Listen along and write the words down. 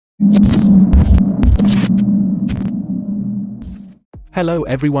Hello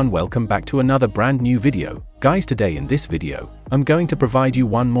everyone, welcome back to another brand new video. Guys, today in this video, I'm going to provide you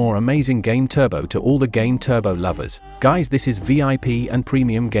one more amazing game turbo to all the game turbo lovers. Guys, this is VIP and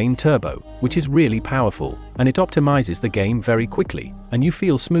premium game turbo, which is really powerful, and it optimizes the game very quickly, and you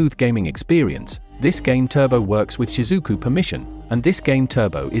feel smooth gaming experience. This game turbo works with Shizuku permission, and this game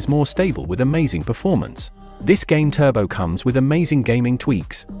turbo is more stable with amazing performance. This game turbo comes with amazing gaming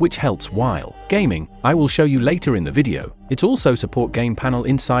tweaks, which helps while gaming. I will show you later in the video. It also supports game panel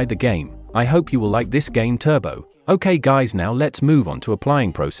inside the game. I hope you will like this game turbo. Okay guys, now let's move on to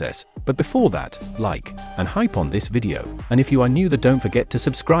applying process. But before that, like and hype on this video. And if you are new, then don't forget to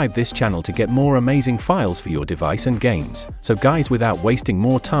subscribe this channel to get more amazing files for your device and games. So guys, without wasting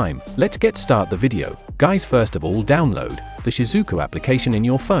more time, let's get start the video. Guys, first of all, download the Shizuku application in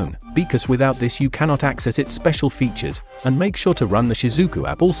your phone, because without this you cannot access its special features, and make sure to run the Shizuku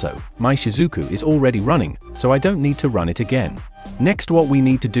app also. My Shizuku is already running, so I don't need to run it again. Next, what we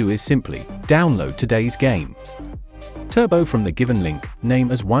need to do is simply download today's game turbo from the given link,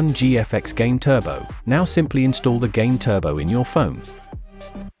 name as 1GFX Game Turbo. Now simply install the Game Turbo in your phone.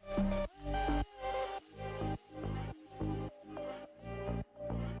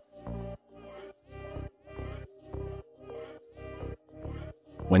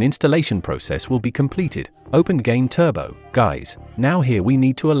 When installation process will be completed, open Game Turbo. Guys, now here we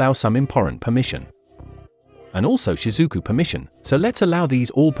need to allow some important permission, and also Shizuku permission, so let's allow these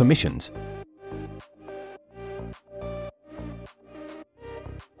all permissions.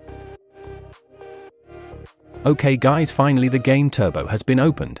 Okay guys, finally the Game Turbo has been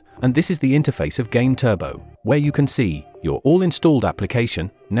opened, and this is the interface of Game Turbo, where you can see your all installed application.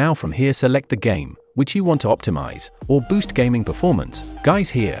 Now from here select the game which you want to optimize or boost gaming performance.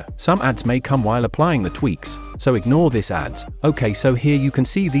 Guys, here some ads may come while applying the tweaks, so ignore this ads. Okay, so here you can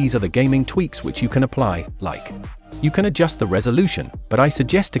see these are the gaming tweaks which you can apply, like you can adjust the resolution, but I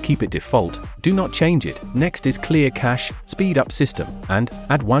suggest to keep it default, do not change it. Next is clear cache, speed up system, and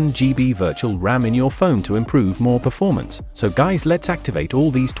add 1 GB virtual RAM in your phone to improve more performance. So guys, let's activate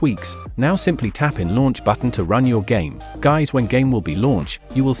all these tweaks. Now simply tap in launch button to run your game. Guys, when game will be launched,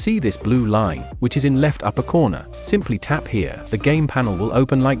 you will see this blue line, which is in left upper corner. Simply tap here, the game panel will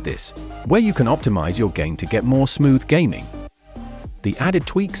open like this, where you can optimize your game to get more smooth gaming. The added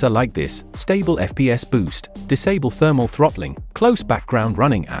tweaks are like this: stable FPS boost, disable thermal throttling, close background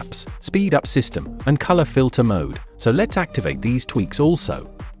running apps, speed up system, and color filter mode. So let's activate these tweaks also.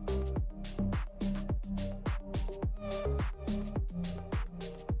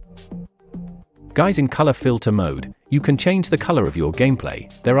 Guys, in color filter mode, you can change the color of your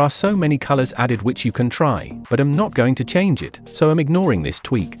gameplay. There are so many colors added which you can try, but I'm not going to change it, so I'm ignoring this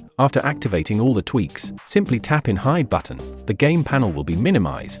tweak. After activating all the tweaks, simply tap in hide button. The game panel will be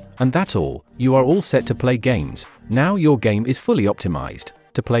minimized, and that's all. You are all set to play games. Now your game is fully optimized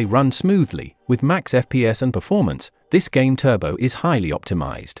to play run smoothly with max FPS and performance. This game turbo is highly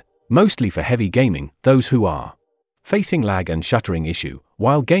optimized, mostly for heavy gaming. Those who are facing lag and shuttering issue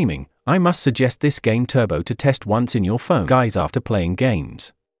while gaming, I must suggest this game turbo to test once in your phone. Guys, after playing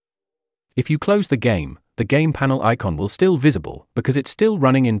games, if you close the game panel icon will still visible because it's still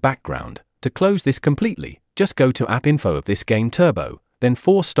running in background. To close this completely, just go to app info of this game turbo, then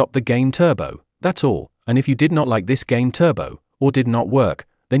force stop the game turbo. That's all. And if you did not like this game turbo or did not work,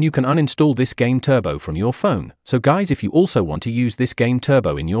 then you can uninstall this game turbo from your phone. So guys, if you also want to use this game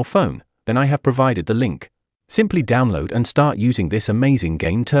turbo in your phone, then I have provided the link. Simply download and start using this amazing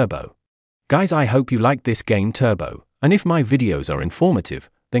game turbo. Guys, I hope you like this game turbo, and if my videos are informative,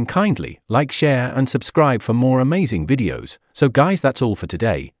 then kindly like, share and subscribe for more amazing videos. So guys, that's all for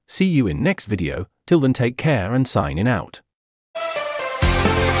today. See you in next video. Till then, take care and signing out.